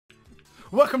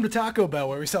Welcome to Taco Bell,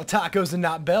 where we sell tacos and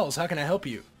not bells. How can I help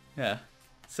you? Yeah.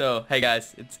 So, hey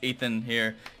guys, it's Ethan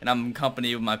here, and I'm in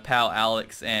company with my pal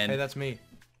Alex, and Hey, that's me.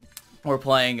 we're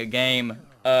playing a game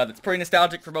that's pretty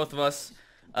nostalgic for both of us.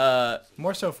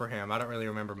 More so for him. I don't really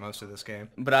remember most of this game.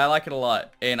 But I like it a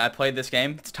lot, and I played this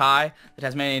game. It's Ty, the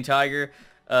Tasmanian Tiger.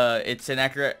 It's an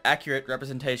accurate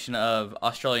representation of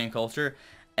Australian culture,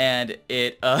 and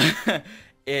I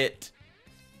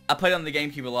played on the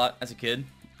GameCube a lot as a kid.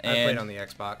 And I played on the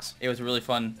Xbox. it was a really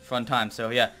fun time.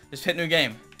 So yeah, just hit new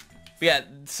game. But yeah,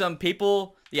 some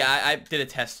people. Yeah, I did a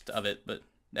test of it, but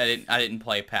I didn't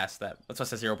play past that. That's why it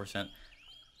says 0%.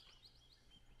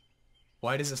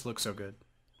 Why does this look so good?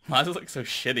 Why does it look so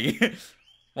shitty?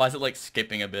 Why is it like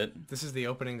skipping a bit? This is the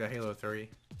opening to Halo 3.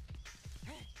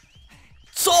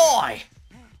 Soy!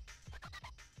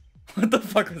 What the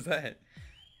fuck was that?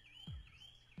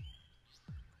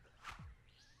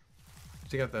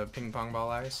 So you got the ping pong ball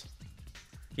eyes.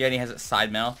 Yeah, and he has a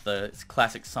side mouth, the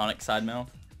classic Sonic side mouth.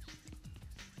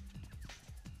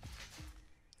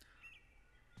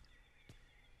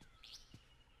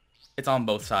 It's on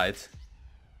both sides.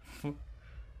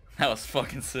 That was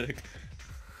fucking sick.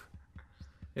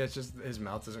 Yeah, it's just his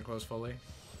mouth isn't closed fully.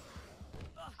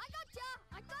 I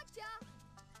gotcha!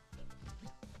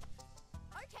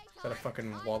 Okay, Is that a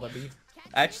fucking wallaby?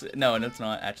 Actually, no, it's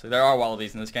not, actually. There are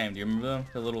wallabies in this game. Do you remember them?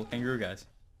 The little kangaroo guys.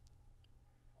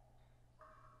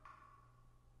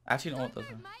 Actually, no, it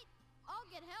doesn't. Mate, I'll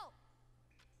get help.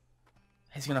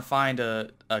 He's gonna find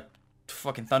a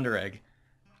fucking thunder egg.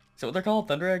 Is that what they're called?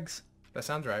 Thunder eggs? That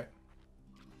sounds right.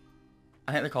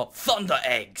 I think they're called thunder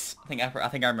eggs. I think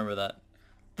I remember that.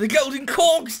 The golden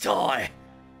corg's tie!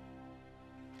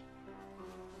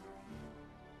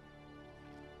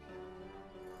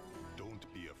 Don't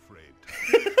be afraid.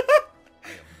 I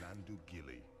am Nandu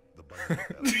Gilly, the Bunny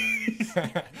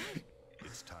Elf.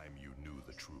 It's time you knew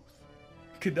the truth.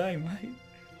 Good day, mate.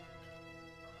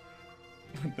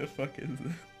 What the fuck is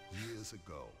this? Years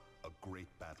ago, a great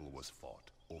battle was fought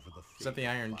over the Is that the fate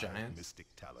Iron of Giant? mystic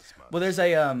talisman. Well, there's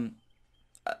a,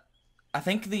 I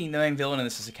think the main villain in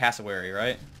this is a cassowary,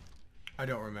 right? I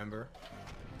don't remember.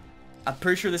 I'm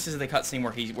pretty sure this is the cutscene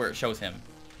where it shows him.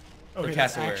 Okay, that's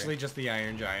cassowary. actually just the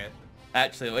Iron Giant.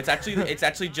 Actually, it's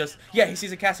actually just, yeah, he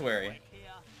sees a cassowary.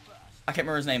 I can't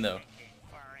remember his name though.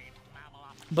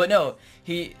 But no,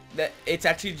 it's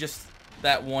actually just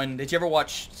that one. Did you ever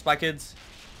watch Spy Kids?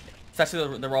 It's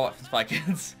actually the robot from Spy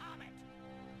Kids.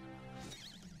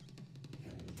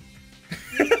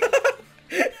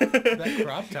 That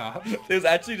crop top. It was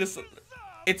actually just,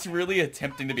 it's really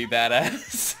attempting to be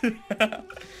badass.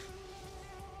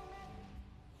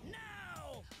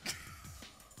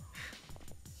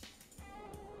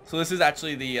 So this is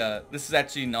actually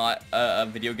not a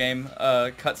video game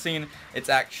cutscene. It's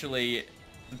actually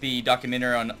the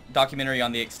documentary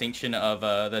on the extinction of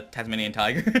the Tasmanian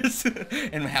tigers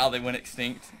and how they went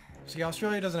extinct. See,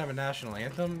 Australia doesn't have a national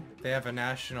anthem. They have a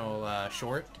national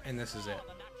short, and this is it.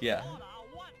 Yeah.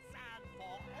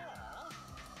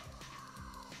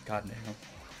 God damn.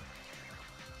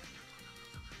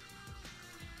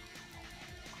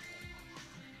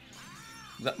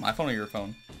 Is that my phone or your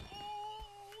phone?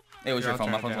 It was Here, your I'll phone.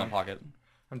 turn My it phone's in my down. pocket.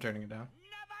 I'm turning it down.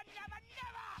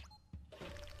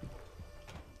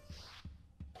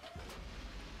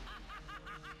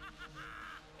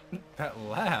 That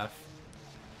laugh.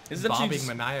 This is actually Bobbing just,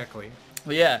 maniacally.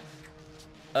 but yeah.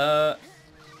 I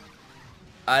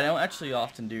don't actually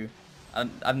often do.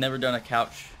 I've never done a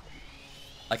couch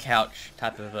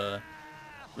type of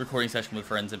recording session with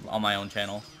friends on my own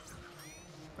channel.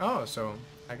 Oh, so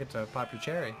I get to pop your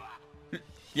cherry.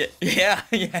 Yeah,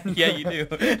 you do.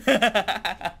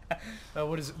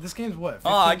 What is it? This game's what?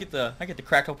 15? Oh, I get to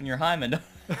crack open your hymen.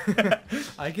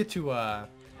 I get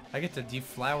to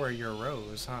deflower your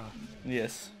rose, huh?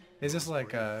 Yes. Is this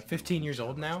like 15 years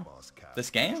old now? Boss Cass This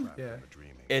game? trapped Yeah. in a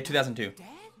dreaming. 2002.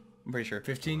 I'm pretty sure.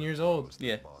 15 years old.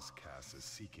 Yeah. Boss Cass is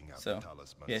seeking out So, the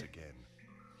talismans yeah. again.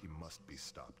 He must be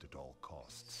stopped at all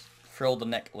costs. Frill the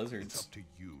neck It's lizards. up to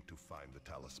you to find the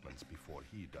talismans before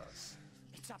he does.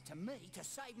 It's up to me to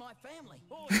save my family.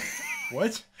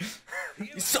 What?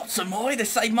 It's up to me to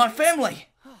save my family.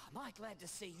 Oh, am I glad to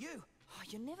see you? Oh,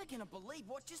 you're never gonna believe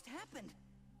what just happened.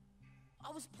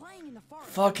 I was playing in the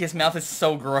forest. Fuck, his mouth is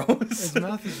so gross. His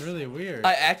mouth is really weird.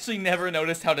 I actually never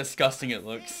noticed how disgusting it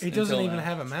looks. He doesn't until even now.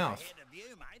 have a mouth.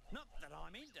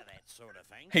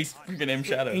 He's freaking M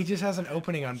Shadow. He just has an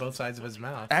opening on both sides of his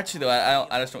mouth. Actually, though,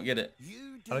 I just don't get it.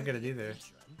 I don't get it either.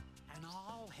 And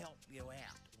I'll help you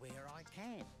out where I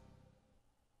can.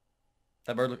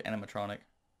 That bird looked animatronic.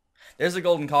 There's the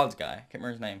Golden Cogs guy. Can't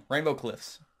remember his name. Rainbow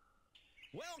Cliffs.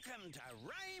 Welcome to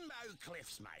Limbo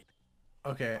Cliffs, mate.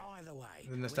 Okay. By the way,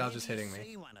 The nostalgia's whenever hitting you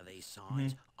me. see one of these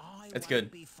signs, I It's won't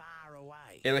good. be far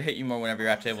away. It'll hit you more whenever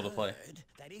you're actually able to play. Heard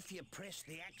that if you press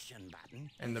the action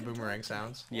button, And the you can boomerang talk to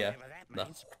me, Yeah. sounds. whatever that The-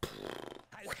 means.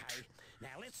 Okay, now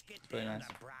let's get Really down nice.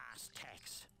 to brass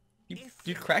tacks. You, If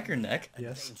you you're crack your on neck? that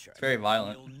Yes. adventure, It's very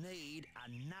violent. You'll need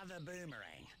another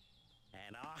boomerang.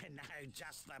 And I know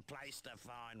just the place to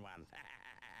find one.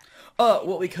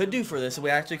 What we could do for this, we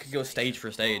actually could go stage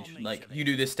for stage. Like, you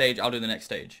do this stage, I'll do the next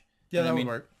stage. Yeah, You know that what I would mean?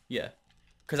 work. Yeah.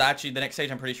 Because actually, the next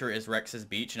stage I'm pretty sure is Rex's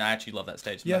Beach, and I actually love that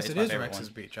stage. Yes, It's it my is favorite Rex's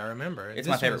one. Beach. I remember. It's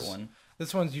my favorite one's- one.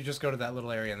 This one's you just go to that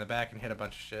little area in the back and hit a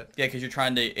bunch of shit. Yeah, because you're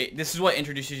trying to. This is what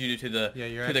introduces you to the Yeah,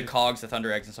 you're to the actually- cogs, the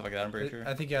Thunder Eggs, and stuff like that. I'm pretty sure.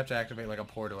 I think you have to activate like a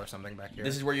portal or something back here.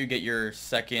 This is where you get your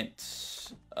second.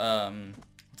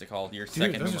 What's it called? Your Dude,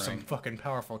 second those are some boomerang. fucking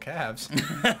powerful calves.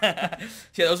 Yeah,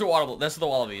 those are those are the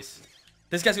wallabies.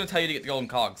 This guy's gonna tell you to get the golden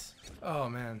cogs. Oh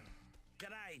man,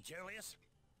 G'day, Julius.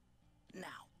 Now,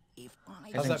 if I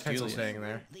how's name's that pencil Julius. staying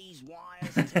there? these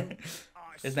wires to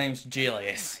His name's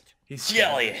Julius. He's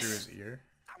Julius. through his ear.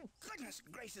 Oh, goodness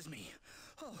gracious me.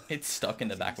 Oh, It's stuck in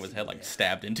the back of his head, like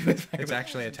stabbed into his back. It's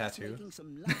actually a tattoo. Making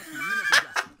some last-minute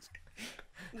adjustments.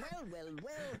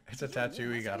 Well. It's a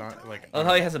tattoo he got on like. I love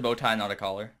how he has a bow tie, not a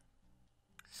collar.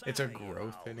 It's a say,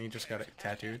 growth, and he just got it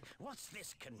tattooed. What's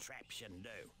this contraption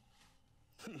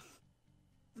do?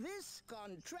 This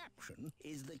contraption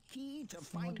is the key to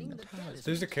finding the talisman.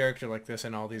 There's a character like this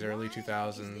in all these early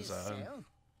 2000s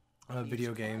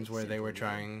video games where they were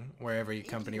where every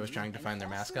company was trying to find their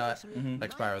mascot,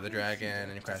 like Spyro the Dragon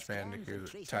and Crash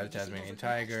Bandicoot, Ty the Tasmanian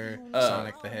Tiger,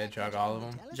 Sonic the Hedgehog, all of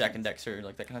them. Jack and Dexter,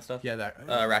 like that kind of stuff. Yeah, that.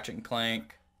 Ratchet and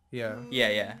Clank. Yeah.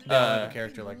 Yeah. They all have a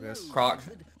character like this. Croc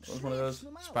was one of those.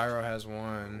 Spyro has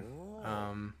one.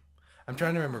 I'm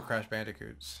trying to remember Crash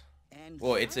Bandicoot's.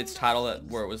 Well, it's title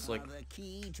where it was like.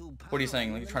 What are you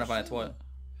saying? Like you're trying to find it's what?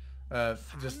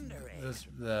 Just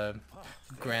the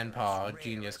grandpa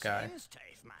genius guy.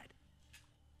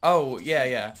 Oh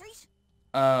yeah.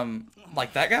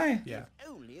 Like that guy? Yeah.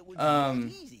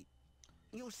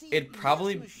 It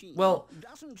probably. Well,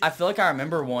 I feel like I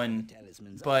remember one,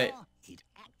 but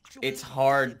it's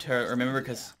hard to remember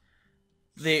because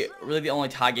the only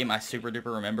tie game I super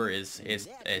duper remember is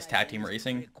Tag Team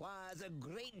Racing,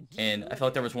 and I feel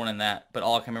like there was one in that, but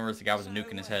all I can remember is the guy with a nuke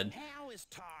in his head,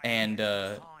 and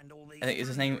I think is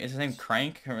his name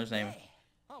Crank? I can't remember his name.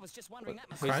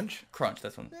 Crunch? Crunch,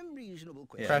 that's one.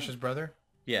 Yeah. Crash's brother?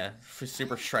 Yeah,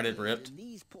 super shredded, ripped.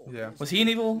 Yeah. Was he an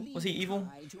evil? Was he evil?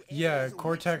 Yeah,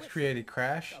 Cortex created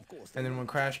Crash, and then when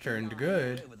Crash turned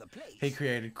good, he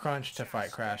created Crunch to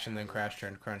fight Crash, and then Crash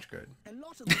turned Crunch good.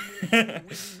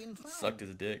 Sucked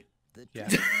his dick. Yeah.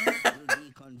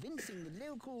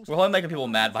 We're only making people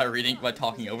mad by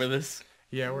talking over this.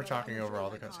 Yeah, we're talking over all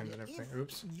the cutscenes and everything.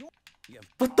 Oops.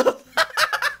 What the?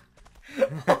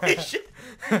 Holy shit.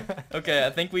 Okay, I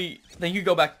think you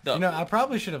go back. You know, I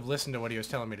probably should have listened to what he was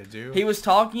telling me to do. He was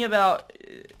talking about,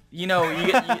 you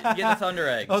get the Thunder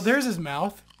Eggs. Oh, there's his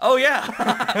mouth. Oh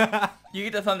yeah. You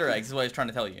get the Thunder Eggs is what he's trying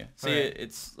to tell you. See, Right.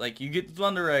 it's like you get the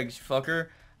Thunder Eggs, you fucker,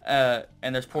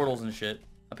 and there's portals and shit.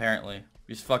 Apparently,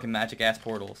 these fucking magic ass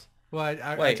portals. Well,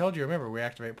 I Wait. told you, remember, we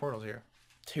activate portals here.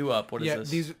 2 up. What is Yeah,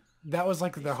 this? that was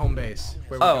like the home base.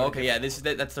 Where we Oh, go okay, to yeah.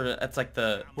 That's like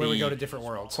the Where we go to different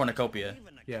worlds. cornucopia.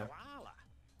 Yeah.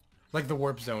 Like the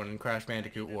warp zone in Crash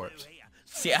Bandicoot warps.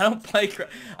 See, I haven't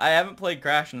played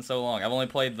Crash in so long. I've only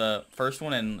played the first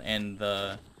one and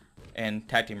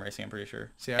Tag Team Racing. I'm pretty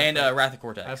sure. See, and Wrath of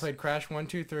Cortex. I played Crash 1,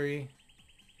 2, 3.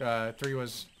 3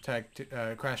 was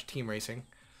Crash Team Racing.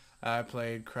 I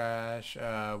played Crash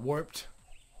Warped,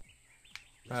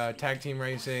 Tag Team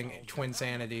Racing, Twin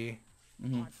Sanity.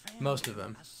 Most of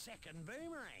them.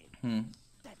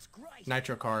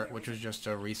 Nitro Kart, which was just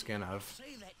a reskin of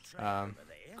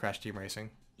Crash Team Racing.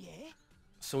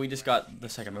 So we just got the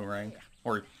second boomerang,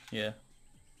 or yeah,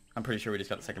 I'm pretty sure we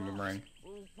just got the second boomerang.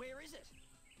 Where is it?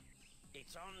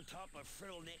 It's on top of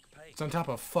Frill-Neck Peak. It's on top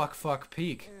of Fuck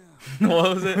Peak.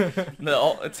 What was it?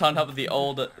 It's on top of the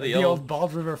old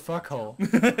Bald River Fuck Hole.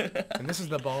 And this is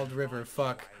the Bald River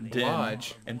Fuck Den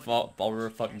Lodge. and Bald River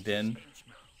fucking Den.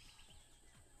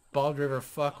 Bald River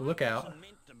Fuck Lookout.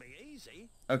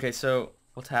 Okay, so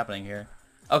what's happening here?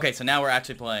 Okay, so now we're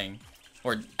actually playing,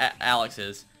 or Alex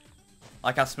is. I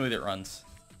like how smooth it runs.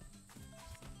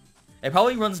 It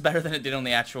probably runs better than it did on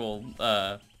the actual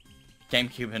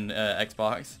GameCube and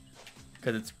Xbox,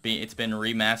 because it's been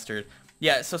remastered.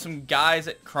 Yeah, so some guys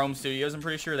at Chrome Studios, I'm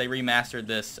pretty sure they remastered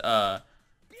this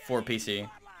for PC.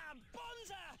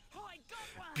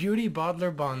 Beauty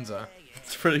Boddler Bonza.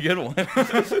 It's a pretty good one.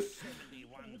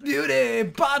 Beauty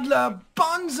Boddler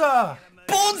Bonza!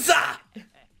 Bonza!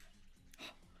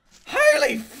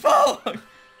 Holy fuck!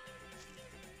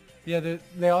 Yeah,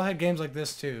 they all had games like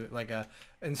this too. Like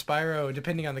in Spyro,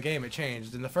 depending on the game, it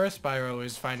changed. In the first Spyro,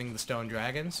 is finding the stone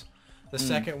dragons. The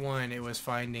second one, it was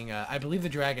finding, I believe, the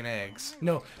dragon eggs.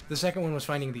 No, the second one was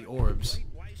finding the orbs.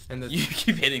 And You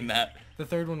keep hitting that. the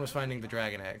third one was finding the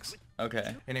dragon eggs.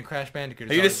 Okay. And in Crash Bandicoot,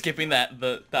 Are you just skipping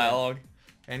the dialogue?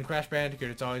 in Crash Bandicoot,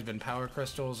 it's always been power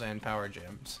crystals and power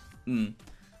gems. Mm.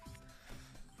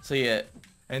 So yeah.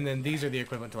 And then these are the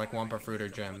equivalent to like Wumpa Fruit or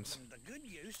gems.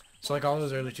 So like all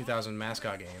those early 2000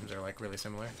 mascot games are like really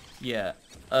similar. Yeah.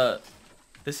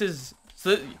 This is...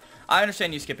 So, I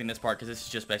understand you skipping this part because this is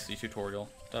just basically tutorial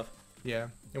stuff. Yeah,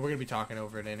 and we're gonna be talking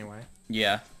over it anyway.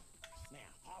 Yeah.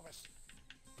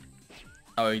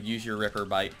 Oh, use your Ripper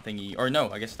bite thingy. Or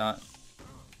no, I guess not.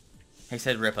 He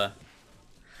said Ripper.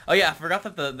 Oh yeah, I forgot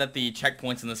that the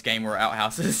checkpoints in this game were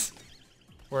outhouses.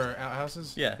 Were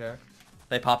outhouses? Yeah. Yeah.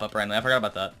 They pop up randomly. I forgot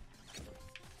about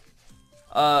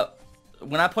that.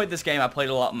 When I played this game, I played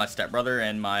a lot with my stepbrother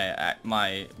and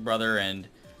my brother and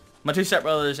my two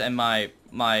stepbrothers and my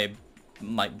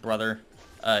brother,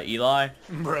 Eli.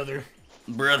 Brother.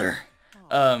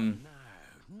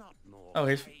 Oh,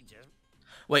 here's...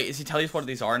 Wait, is he telling us what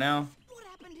these are now? What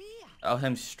happened here? Oh, his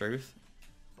name's Struth.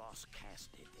 Boss Cass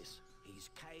did this. He's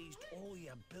caged all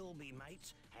your Bilby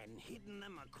mates and hidden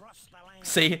them across the land.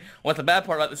 See, what the bad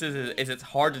part about this is it's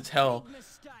hard to tell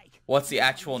Mistake. what's the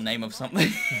actual name of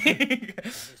something.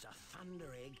 There's a thunder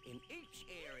egg in each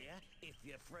area if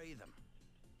you free them.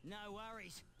 No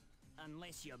worries.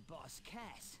 Unless you're Boss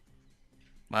Cass.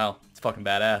 Wow, it's fucking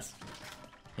badass.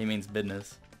 He means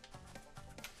business.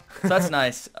 So that's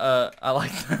nice. I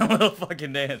like that little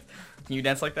fucking dance. Can you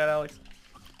dance like that, Alex?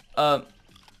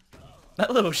 That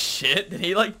little shit, did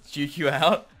he like juke you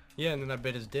out? Yeah, and then I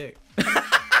bit his dick.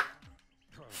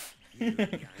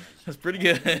 That's pretty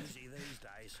good. See these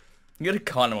days. You got a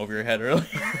condom over your head, really?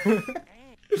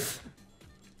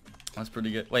 That's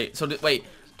pretty good. Wait, so wait,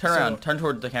 turn around, turn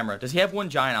toward the camera. Does he have one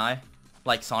giant eye,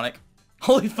 like Sonic?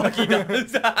 Holy fuck, he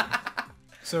does.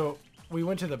 So we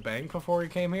went to the bank before we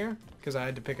came here because I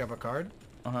had to pick up a card.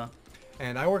 Uh-huh.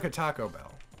 And I work at Taco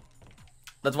Bell.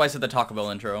 That's why I said the Taco Bell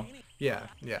intro. Yeah,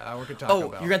 I work at Taco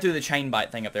Bell. Oh, you're gonna do the chain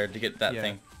bite thing up there to get that Yeah.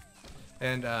 thing.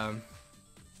 And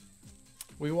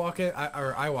we walk in,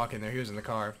 I walk in there. He was in the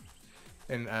car,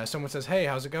 and someone says, "Hey,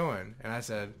 how's it going?" And I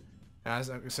said,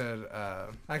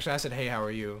 actually, I said, "Hey, how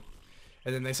are you?"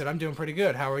 And then they said, "I'm doing pretty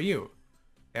good. How are you?"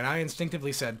 And I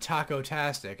instinctively said,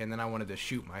 "Taco-tastic," and then I wanted to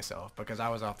shoot myself because I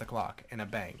was off the clock in a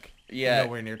bank. Yeah.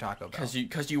 Nowhere near Taco Bell.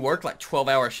 Cause you work like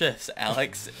 12-hour shifts,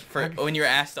 Alex. For when you're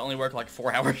asked to only work like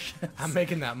 4-hour shifts. I'm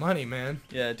making that money, man.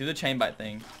 Yeah, do the chain bite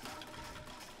thing.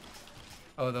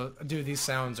 Oh, dude, these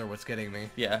sounds are what's getting me.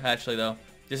 Yeah, actually though,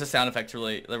 just a sound effect's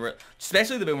really,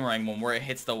 especially the boomerang one where it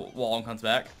hits the wall and comes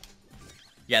back.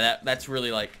 Yeah, that's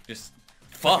really like just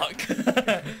fuck.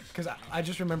 Because I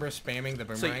just remember spamming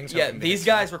the So, boomerangs. yeah, hoping to these hit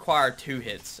guys require 2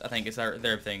 hits. I think is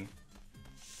their thing.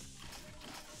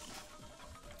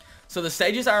 So the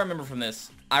stages I remember from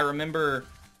this, I remember,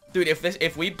 dude.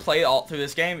 If we play all through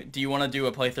this game, do you want to do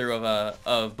a playthrough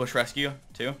of Bush Rescue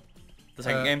too? The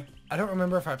second game. I don't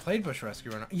remember if I played Bush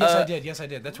Rescue or not. Yes, I did. Yes, I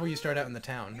did. That's where you start out in the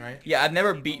town, right? Yeah, I've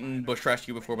never beaten Bush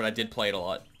Rescue before, but I did play it a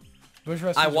lot. Bush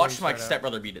Rescue. I watched my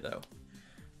stepbrother beat it though.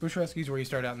 Bush Rescue is where you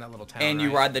start out in that little town. And you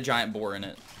right? ride the giant boar in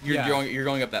it. You're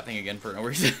going up that thing again for no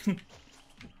reason.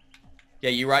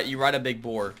 Yeah, you ride a big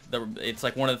boar. It's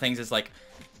like one of the things is like,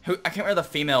 I can't remember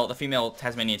the female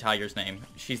Tasmanian tiger's name.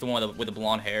 She's the one with the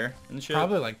blonde hair and shit.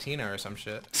 Probably like Tina or some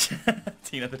shit.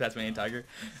 Tina the Tasmanian tiger.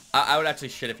 I would actually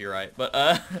shit if you're right, but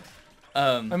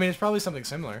I mean, it's probably something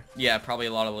similar. yeah, probably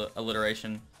a lot of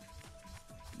alliteration.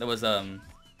 That was well,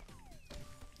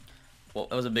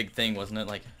 that was a big thing, wasn't it?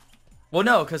 Like, well,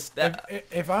 no, because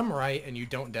If I'm right and you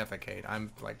don't defecate,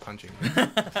 I'm like punching you.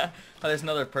 oh, there's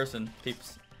another person,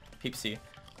 Peepsy.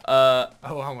 Oh,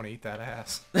 I want to eat that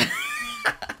ass.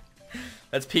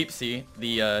 That's Peepsy,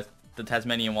 the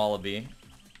Tasmanian wallaby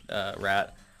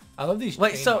rat. I love these.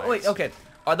 Wait, chain so bites. wait, okay,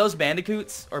 are those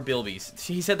bandicoots or bilbies?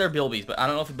 He said they're bilbies, but I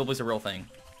don't know if a bilby's a real thing.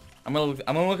 I'm gonna look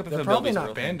up if They're a probably bilby's a not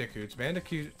real thing.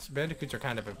 bandicoots. Bandicoots are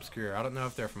kind of obscure. I don't know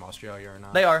if they're from Australia or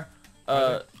not. They are,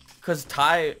 Are because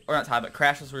not Ty, but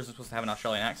Crash was supposed to have an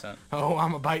Australian accent. Oh,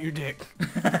 I'm gonna bite your dick.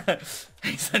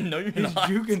 He said, "No, you're He's not."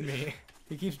 juking me.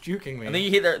 He keeps juking me. I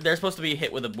think they're supposed to be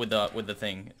hit with the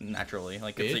thing naturally,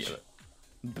 like Bitch.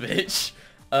 Bitch.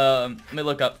 Let me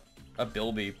look up a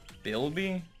bilby.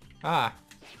 Bilby? Ah,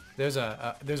 there's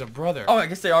a brother. Oh, I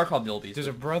guess they are called bilbies. There's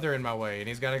a brother in my way, and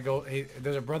he's got to go.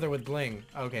 There's a brother with bling.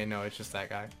 Okay, no, it's just that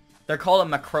guy. They're called a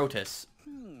macrotus.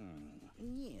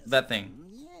 Yes. That thing.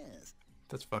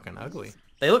 That's fucking ugly.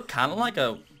 They look kind of like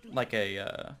a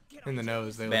In the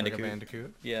nose, they look like a Bandicoot.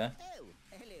 bandicoot. yeah. Oh,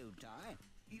 hello, Ty.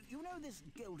 You know this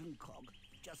golden cog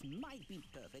just might be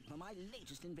perfect for my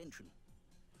latest invention.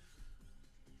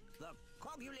 The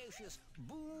cogulacious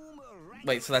boomerang.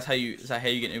 Wait, so that's how you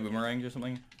get new boomerangs or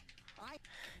something? I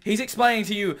He's explaining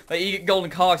to you that you get golden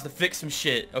cogs to fix some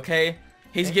shit, okay?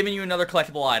 He's giving you another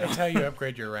collectible item. That's how you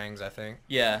upgrade your rangs, I think.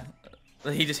 Yeah.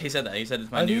 He said that. He said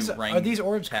it's my new rank. Are these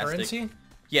orbs tastic. currency?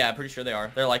 Yeah, I'm pretty sure they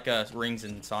are. They're like rings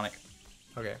in Sonic.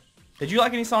 Okay. Did you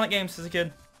like any Sonic games as a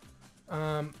kid?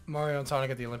 Mario and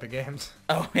Sonic at the Olympic Games.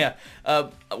 Oh yeah.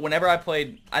 Whenever I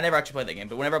never actually played that game,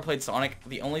 but whenever I played Sonic,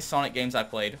 the only Sonic games I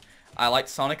played, I liked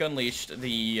Sonic Unleashed,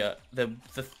 the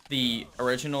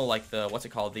original, like the what's it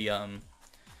called, it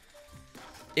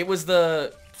was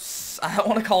the, I don't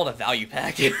want to call it a value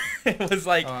pack. It was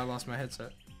like, Oh, I lost my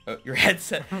headset. your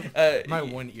headset. My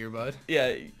one earbud.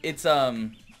 Yeah, it's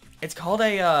called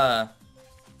a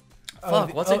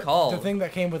what's it called? The thing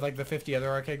that came with like the 50 other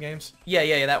arcade games.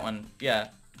 Yeah, that one. Yeah,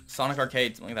 Sonic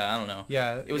Arcade, something like that. I don't know.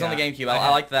 Yeah, It was on the yeah. GameCube. I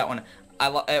liked that one.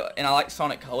 And I like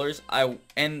Sonic Colors.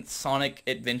 And Sonic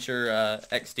Adventure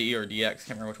XD or DX. Can't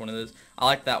remember which one it is. I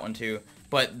like that one too.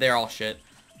 But they're all shit.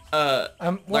 Well,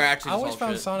 they're actually I just always all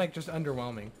found shit. Sonic just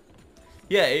underwhelming.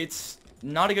 Yeah, it's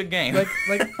not a good game. Like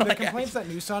the Like, complaints that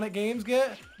new Sonic games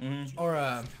get,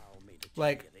 or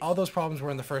like all those problems were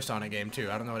in the first Sonic game too.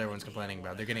 I don't know what everyone's complaining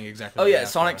about. They're getting exactly. Oh what they yeah,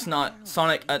 asked Sonic's for. not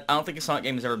Sonic. I don't think a Sonic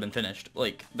game has ever been finished.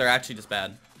 Like they're actually just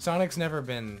bad. Sonic's never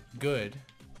been good.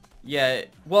 Yeah.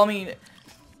 Well, I mean,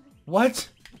 What?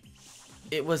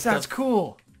 it was That's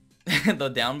cool.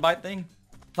 the downbite thing.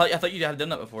 I thought you had done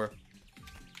that before.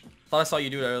 Thought I saw you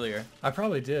do it earlier. I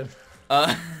probably did.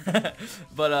 But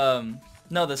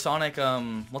no, the Sonic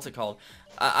what's it called?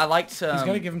 I liked. He's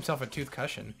gonna give himself a tooth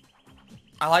cushion.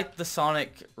 I liked the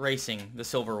Sonic Racing, the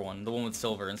silver one, the one with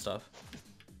silver and stuff.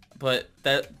 But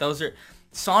those are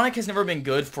Sonic has never been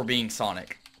good for being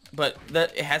Sonic. But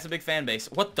it has a big fan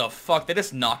base. What the fuck? They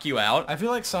just knock you out? I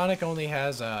feel like Sonic only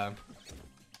has the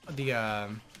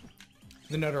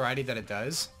notoriety that it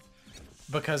does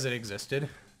because it existed.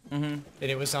 And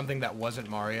it was something that wasn't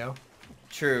Mario.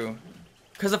 True.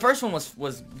 Because the first one was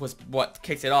what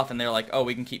kicked it off, and they're like, oh,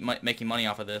 we can keep making money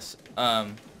off of this.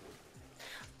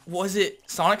 Was it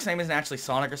Sonic's name isn't actually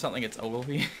Sonic or something? It's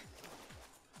Ogilvy.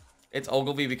 It's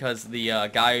Ogilvy because the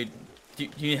guy. Do you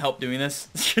need help doing this?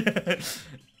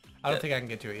 I don't think I can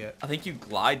get to it yet. I think you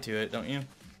glide to it, don't you?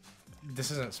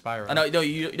 This isn't Spyro. I know. No,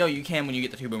 you can when you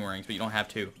get the 2 boomerangs, but you don't have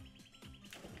 2.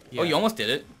 Yeah. Oh, you almost did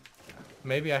it.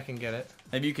 Maybe I can get it.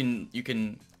 Maybe you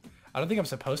can. I don't think I'm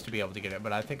supposed to be able to get it,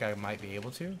 but I think I might be able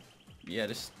to. Yeah,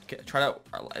 just try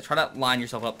to line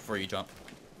yourself up before you jump.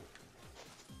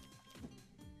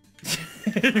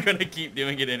 You're gonna keep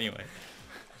doing it anyway.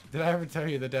 Did I ever tell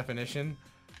you the definition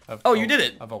of? Oh, you did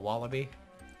it. Of a wallaby.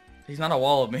 He's not a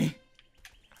wall of me.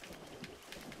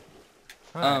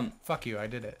 Alright, fuck you. I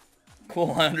did it.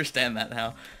 Cool, I understand that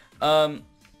now.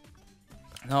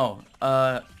 No.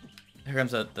 Here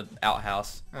comes the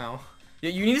outhouse. Oh.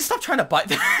 You need to stop trying to bite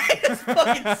that. Just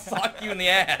fucking sock you in the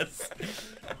ass.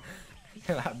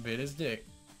 That bit his dick.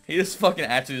 He just fucking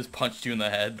actually just punched you in the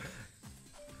head.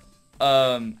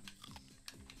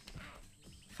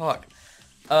 Fuck.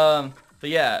 But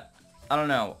yeah, I don't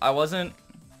know.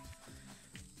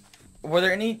 Were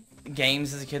there any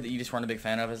games as a kid that you just weren't a big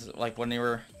fan of as like when you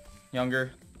were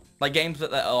younger? Like games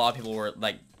that a lot of people were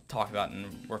like talking about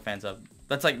and were fans of.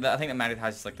 That's like I think that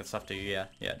magnetizes like that stuff to you. Yeah,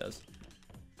 it does.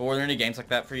 But were there any games like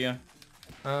that for you?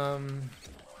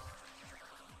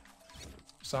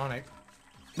 Sonic.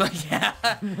 Yeah.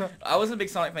 I wasn't a big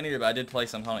Sonic fan either, but I did play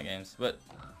some Sonic games. But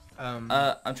I'm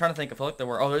trying to think. I feel like there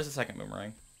were. Oh, there's a second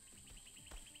boomerang.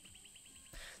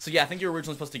 So yeah, I think you were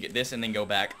originally supposed to get this and then go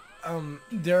back.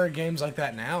 There are games like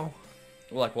that now.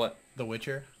 Like what? The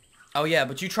Witcher. Oh yeah,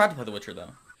 but you tried to play The Witcher though.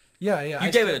 Yeah.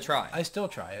 You gave it a try. I still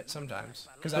try it sometimes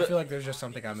because I But- feel like there's just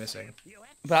something I'm missing.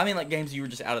 But I mean like games you were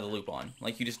just out of the loop on.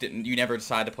 Like you never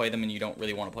decided to play them and you don't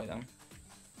really want to play them.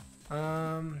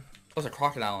 There's a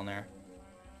crocodile in there.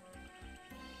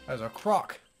 There's a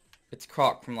croc. It's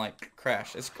Croc from like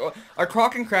Crash. Are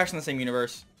Croc and Crash in the same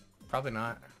universe? Probably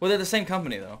not. Well, they're the same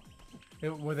company though.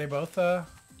 Were they both?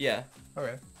 Yeah.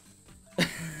 Okay.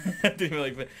 Didn't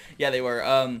really, but yeah, they were.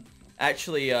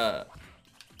 Actually, the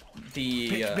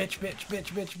Bitch.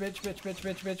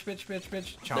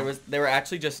 Chomp. they were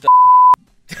actually just.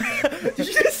 Did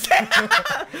you just say?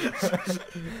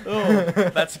 Oh,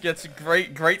 that's a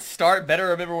great start. Better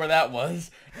remember where that was.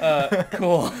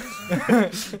 Cool.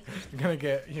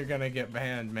 You're gonna get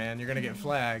banned, man. You're gonna get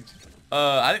flagged.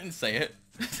 I didn't say it.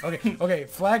 Okay,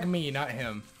 flag me, not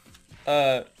him.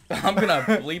 I'm gonna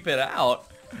bleep it out.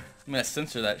 I'm gonna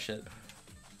censor that shit.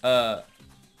 For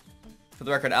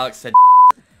the record, Alex said.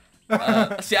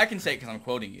 See, I can say it because I'm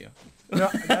quoting you. No,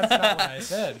 that's not what I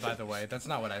said, by the way. That's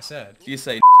not what I said. You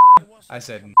say. I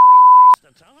said.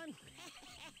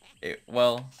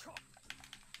 Well,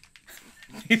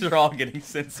 these are all getting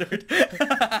censored.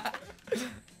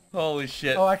 Holy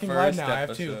shit. Oh, I can glide first now. I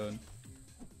have episode. 2.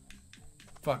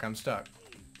 Fuck, I'm stuck.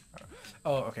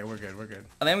 Oh, okay, we're good. We're good.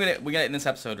 I think we got it in this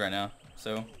episode right now.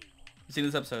 So, you see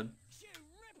this episode.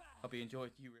 Hope you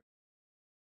enjoyed.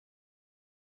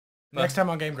 Next time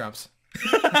on Game Grumps.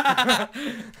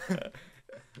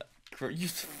 You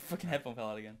fucking headphone fell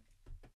out again.